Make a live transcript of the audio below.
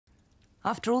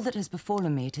After all that has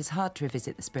befallen me, it is hard to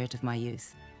revisit the spirit of my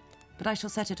youth. But I shall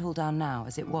set it all down now,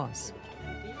 as it was,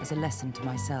 as a lesson to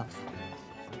myself.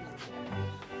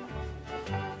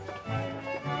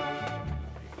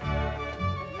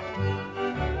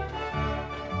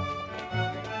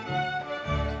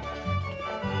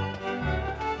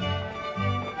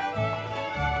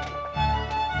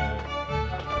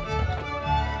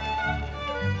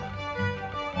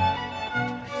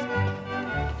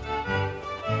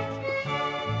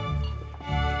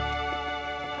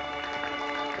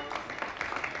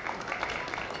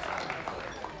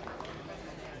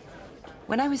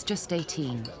 When I was just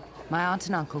 18, my aunt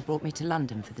and uncle brought me to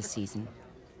London for the season,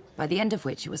 by the end of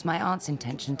which it was my aunt's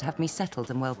intention to have me settled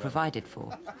and well provided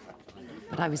for.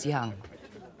 But I was young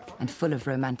and full of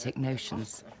romantic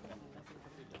notions.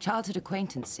 Childhood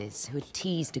acquaintances who had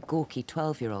teased a gawky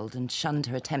 12-year-old and shunned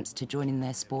her attempts to join in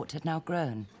their sport had now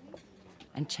grown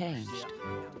and changed.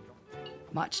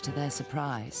 Much to their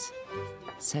surprise,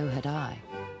 so had I.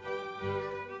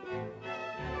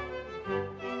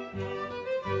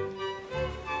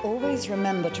 Always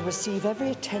remember to receive every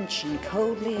attention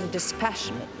coldly and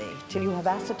dispassionately till you have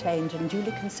ascertained and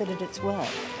duly considered its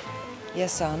worth.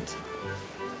 Yes, Aunt.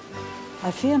 I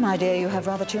fear, my dear, you have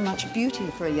rather too much beauty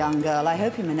for a young girl. I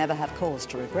hope you may never have cause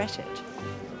to regret it.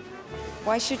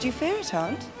 Why should you fear it,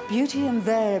 Aunt? Beauty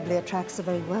invariably attracts the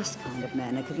very worst kind of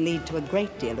men and could lead to a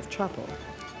great deal of trouble.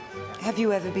 Have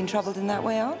you ever been troubled in that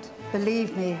way, Aunt?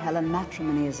 Believe me, Helen,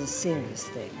 matrimony is a serious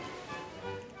thing.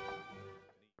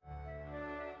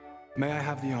 May I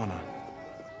have the honor?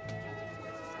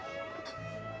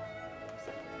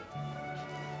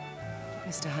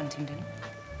 Mr. Huntingdon.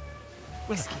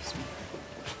 Well, Excuse me.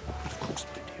 Of course,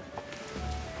 my dear.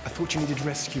 I thought you needed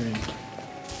rescuing.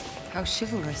 How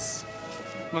chivalrous.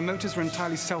 My motives were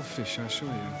entirely selfish, I assure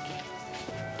you.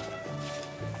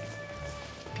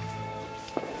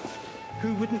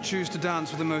 Who wouldn't choose to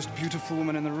dance with the most beautiful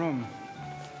woman in the room?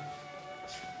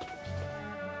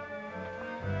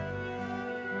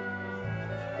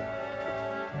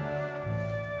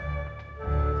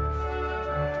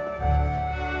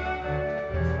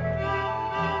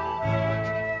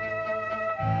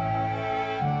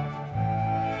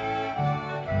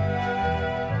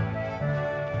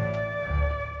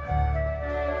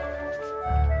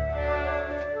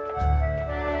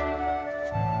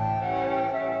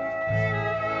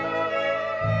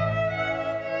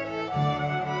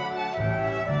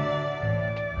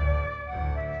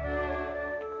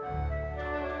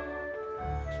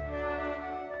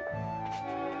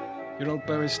 Your old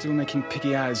beau is still making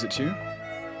piggy eyes at you?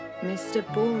 Mr.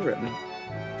 Ballroom.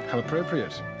 How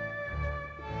appropriate.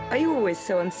 Are you always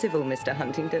so uncivil, Mr.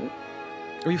 Huntingdon?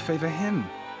 Oh, you favour him?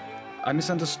 I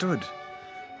misunderstood.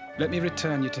 Let me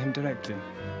return you to him directly.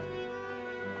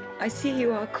 I see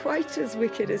you are quite as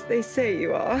wicked as they say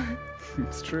you are.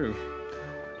 It's true.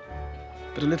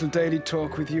 But a little daily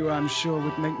talk with you, I'm sure,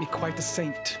 would make me quite a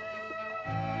saint.